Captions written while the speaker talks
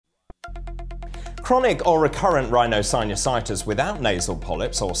Chronic or recurrent rhinosinusitis without nasal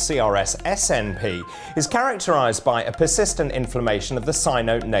polyps, or CRSsNP, is characterised by a persistent inflammation of the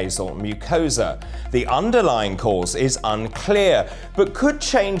sino-nasal mucosa. The underlying cause is unclear, but could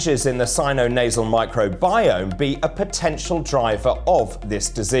changes in the sino-nasal microbiome be a potential driver of this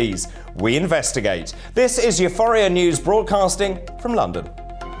disease? We investigate. This is EUFOREA News broadcasting from London.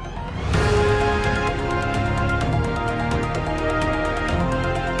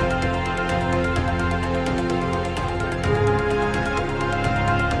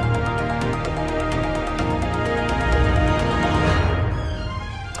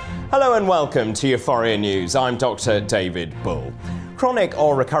 Hello and welcome to EUFOREA News. I'm Dr. David Bull. Chronic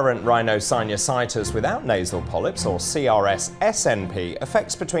or recurrent rhinosinusitis without nasal polyps, or CRSsNP,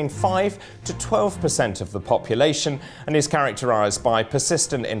 affects between 5 to 12% of the population and is characterised by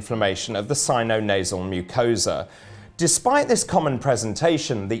persistent inflammation of the sino-nasal mucosa. Despite this common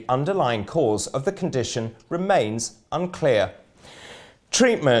presentation, the underlying cause of the condition remains unclear.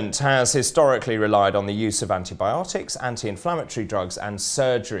 Treatment has historically relied on the use of antibiotics, anti-inflammatory drugs and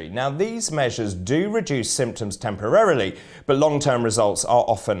surgery. Now, these measures do reduce symptoms temporarily, but long-term results are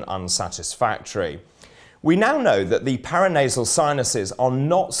often unsatisfactory. We now know that the paranasal sinuses are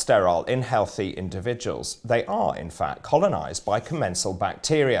not sterile in healthy individuals. They are, in fact, colonised by commensal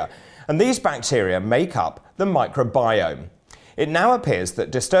bacteria, and these bacteria make up the microbiome. It now appears that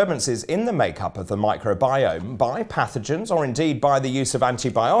disturbances in the makeup of the microbiome by pathogens or indeed by the use of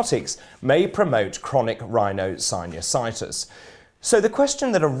antibiotics may promote chronic rhinosinusitis. So the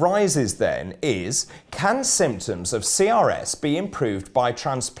question that arises then is, can symptoms of CRS be improved by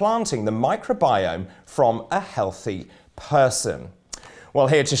transplanting the microbiome from a healthy person? Well,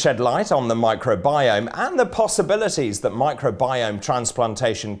 here to shed light on the microbiome and the possibilities that microbiome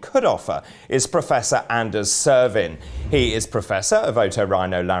transplantation could offer is Professor Anders Servin. He is Professor of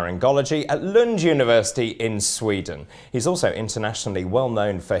Otorhinolaryngology at Lund University in Sweden. He's also internationally well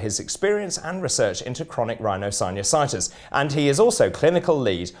known for his experience and research into chronic rhinosinusitis, and he is also clinical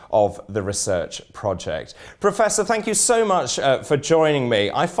lead of the research project. Professor, thank you so much for joining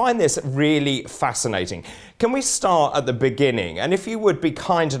me. I find this really fascinating. Can we start at the beginning? And if you would be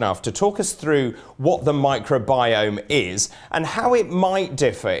kind enough to talk us through what the microbiome is and how it might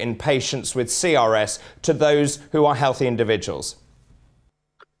differ in patients with CRS to those who are healthy individuals.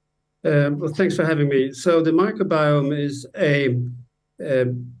 Well, thanks for having me. So the microbiome is a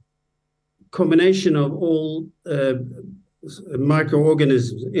combination of all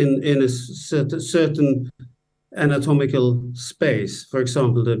microorganisms in a certain anatomical space, for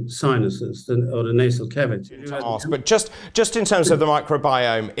example, the sinuses or the nasal cavity. But just in terms of the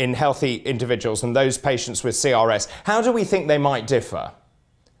microbiome in healthy individuals and those patients with CRS, how do we think they might differ?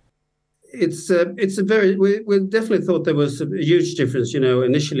 It's a very, we definitely thought there was a huge difference,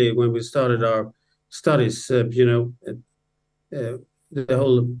 initially when we started our studies, the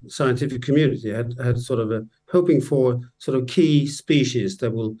whole scientific community had sort of hoping for sort of key species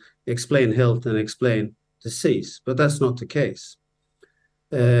that will explain health and explain disease, but that's not the case.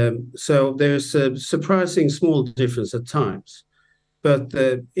 So there's a surprising small difference at times. But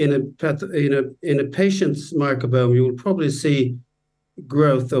in a patient's microbiome, you will probably see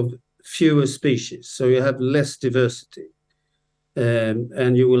growth of fewer species, so you have less diversity,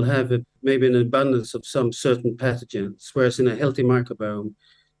 and you will have maybe an abundance of some certain pathogens. Whereas in a healthy microbiome,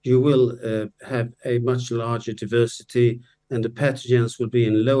 you will have a much larger diversity, and the pathogens will be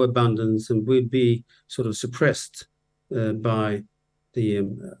in low abundance and will be sort of suppressed by the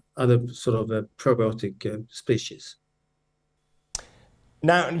other sort of probiotic species.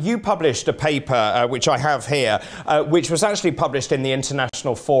 Now, you published a paper, which I have here, which was actually published in the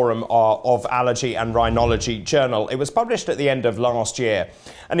International Forum of Allergy and Rhinology Journal. It was published at the end of last year,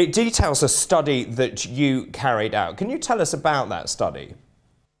 and it details a study that you carried out. Can you tell us about that study?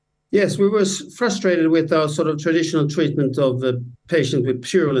 Yes, we were frustrated with our sort of traditional treatment of a patient with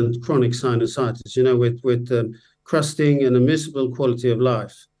purulent chronic sinusitis, with crusting and a miserable quality of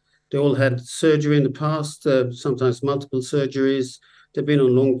life. They all had surgery in the past, sometimes multiple surgeries. They've been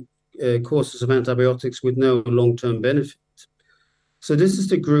on long courses of antibiotics with no long-term benefit. So this is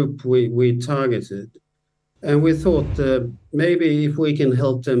the group we targeted. And we thought maybe if we can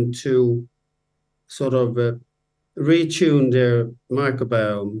help them to sort of retune their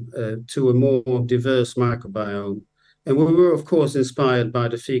microbiome to a more diverse microbiome. And we were, of course, inspired by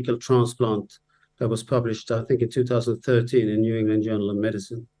the fecal transplant that was published, I think, in 2013 in New England Journal of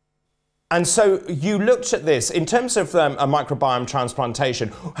Medicine. And so you looked at this in terms of a microbiome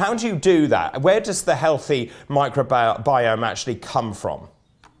transplantation. How do you do that? Where does the healthy microbiome actually come from?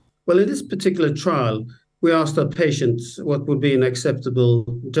 Well, in this particular trial, we asked our patients what would be an acceptable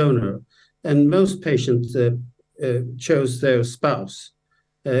donor. and most patients chose their spouse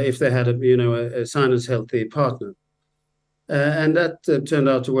if they had a sinus healthy partner, and that turned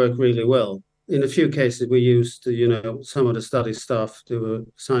out to work really well. In a few cases, we used some of the study staff who were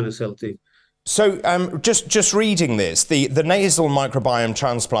sinus healthy. So just reading this, the nasal microbiome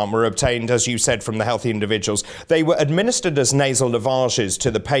transplant were obtained, as you said, from the healthy individuals. They were administered as nasal lavages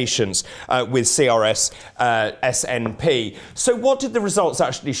to the patients with CRSsNP. So what did the results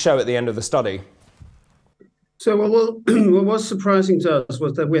actually show at the end of the study? So what was surprising to us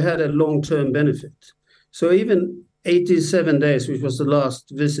was that we had a long-term benefit. So even 87 days, which was the last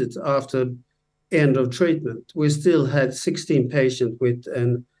visit after end of treatment, we still had 16 patients with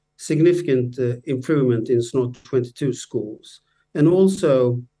an significant improvement in SNOT-22 scores, and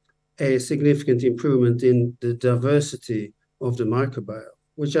also a significant improvement in the diversity of the microbiome,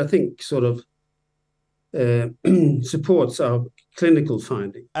 which I think sort of supports our clinical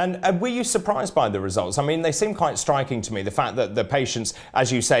finding. And were you surprised by the results? I mean, they seem quite striking to me, the fact that the patients,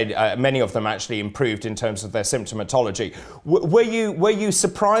 as you said, many of them actually improved in terms of their symptomatology. Were you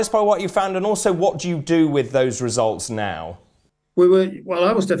surprised by what you found, and also what do you do with those results now? Well,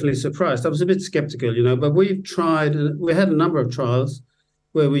 I was definitely surprised. I was a bit skeptical, but we had a number of trials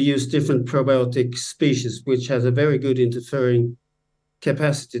where we used different probiotic species, which has a very good interfering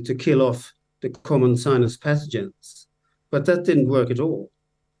capacity to kill off the common sinus pathogens. But that didn't work at all.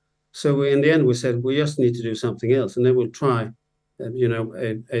 So in the end, we said, we just need to do something else. And then we'll try,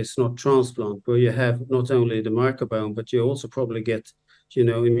 a snot transplant where you have not only the microbiome, but you also probably get,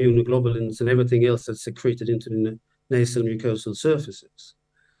 immunoglobulins and everything else that's secreted into the nasal mucosal surfaces.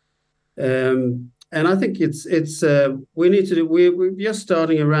 And I think we're just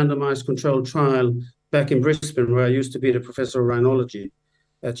starting a randomized controlled trial back in Brisbane, where I used to be the professor of rhinology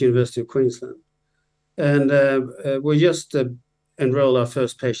at University of Queensland. And we just enroll our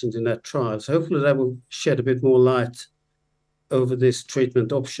first patient in that trial. So hopefully that will shed a bit more light over this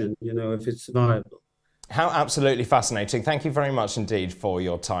treatment option, if it's viable. How absolutely fascinating. Thank you very much indeed for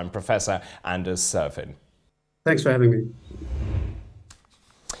your time, Professor Anders Servin. Thanks for having me.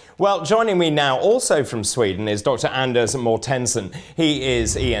 Well, joining me now also from Sweden is Dr. Anders Mortensen. He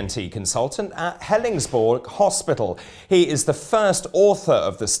is ENT consultant at Hellingsborg Hospital. He is the first author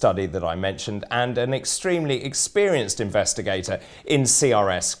of the study that I mentioned and an extremely experienced investigator in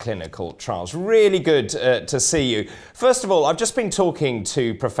CRS clinical trials. Really good to see you. First of all, I've just been talking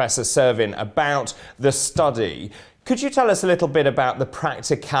to Professor Servin about the study. Could you tell us a little bit about the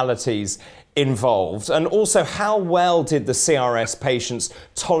practicalities involved, and also how well did the CRS patients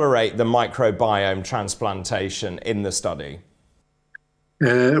tolerate the microbiome transplantation in the study?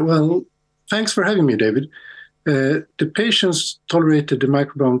 Well, thanks for having me, David. The patients tolerated the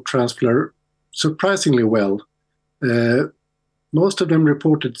microbiome transplant surprisingly well. Most of them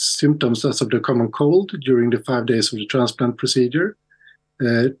reported symptoms as of the common cold during the 5 days of the transplant procedure.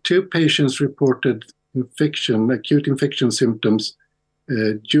 2 patients reported acute infection symptoms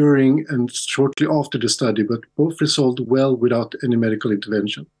during and shortly after the study, but both resolved well without any medical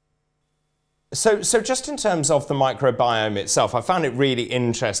intervention. So just in terms of the microbiome itself, I found it really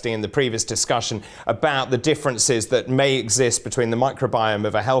interesting in the previous discussion about the differences that may exist between the microbiome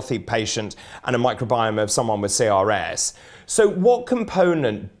of a healthy patient and a microbiome of someone with CRS. So what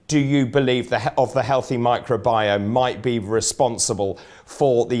component do you believe of the healthy microbiome might be responsible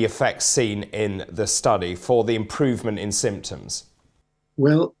for the effects seen in the study, for the improvement in symptoms?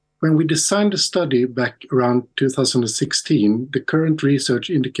 Well, when we designed the study back around 2016, the current research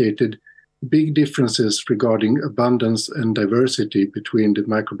indicated big differences regarding abundance and diversity between the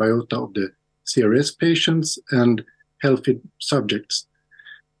microbiota of the CRS patients and healthy subjects.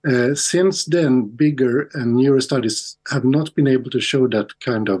 Since then, bigger and newer studies have not been able to show that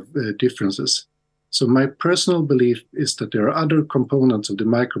kind of differences. So my personal belief is that there are other components of the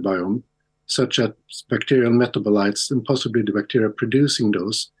microbiome, such as bacterial metabolites and possibly the bacteria producing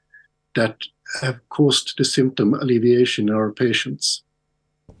those, that have caused the symptom alleviation in our patients.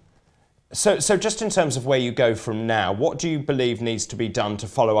 So just in terms of where you go from now, what do you believe needs to be done to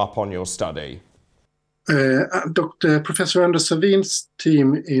follow up on your study? Professor Anders Servin's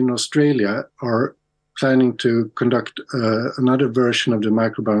team in Australia are planning to conduct another version of the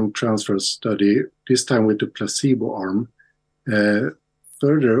microbiome transfer study, this time with the placebo arm.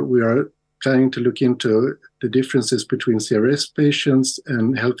 Further, we are planning to look into the differences between CRS patients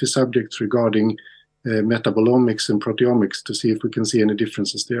and healthy subjects regarding metabolomics and proteomics to see if we can see any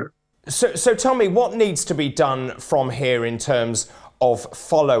differences there. So tell me, what needs to be done from here in terms of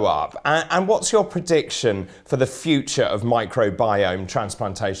follow-up? And what's your prediction for the future of microbiome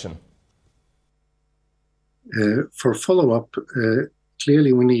transplantation? For follow-up,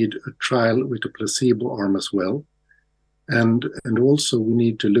 clearly we need a trial with a placebo arm as well. And also we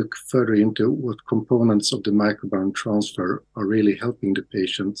need to look further into what components of the microbiome transfer are really helping the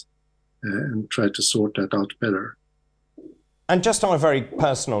patients and try to sort that out better. And just on a very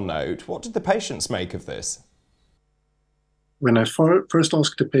personal note, what did the patients make of this? When I first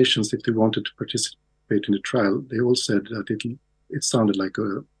asked the patients if they wanted to participate in the trial, they all said that it sounded like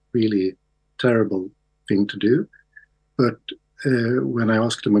a really terrible thing to do. But when I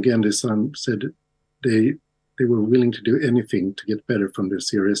asked them again, they said they were willing to do anything to get better from their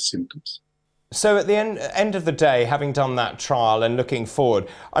CRS symptoms. So at the end of the day, having done that trial and looking forward,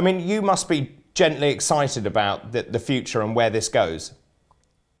 I mean, you must be gently excited about the future and where this goes.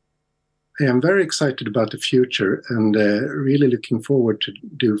 I am very excited about the future and really looking forward to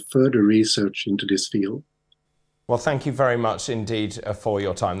do further research into this field. Well, thank you very much indeed for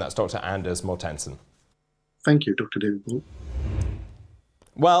your time. That's Dr. Anders Mortensen. Thank you, Dr. David Bull.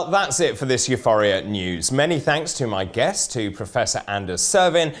 Well, that's it for this EUFOREA news. Many thanks to my guests, to Professor Anders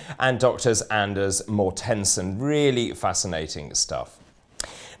Servin and Drs. Anders Mortensen. Really fascinating stuff.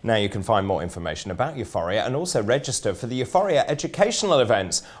 Now you can find more information about EUFOREA and also register for the EUFOREA educational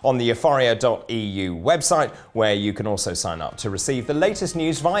events on the euphorea.eu website, where you can also sign up to receive the latest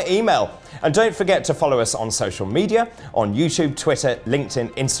news via email. And don't forget to follow us on social media, on YouTube, Twitter,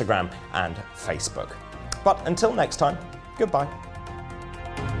 LinkedIn, Instagram and Facebook. But until next time, goodbye.